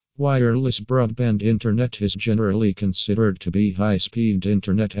Wireless broadband internet is generally considered to be high-speed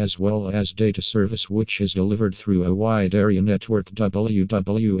internet as well as data service which is delivered through a wide area network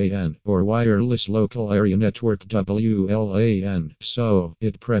WWAN or wireless local area network WLAN. So,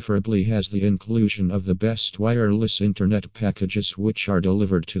 it preferably has the inclusion of the best wireless internet packages which are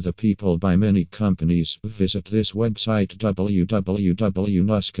delivered to the people by many companies. Visit this website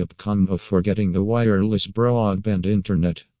www.nuskop.com for getting the wireless broadband internet.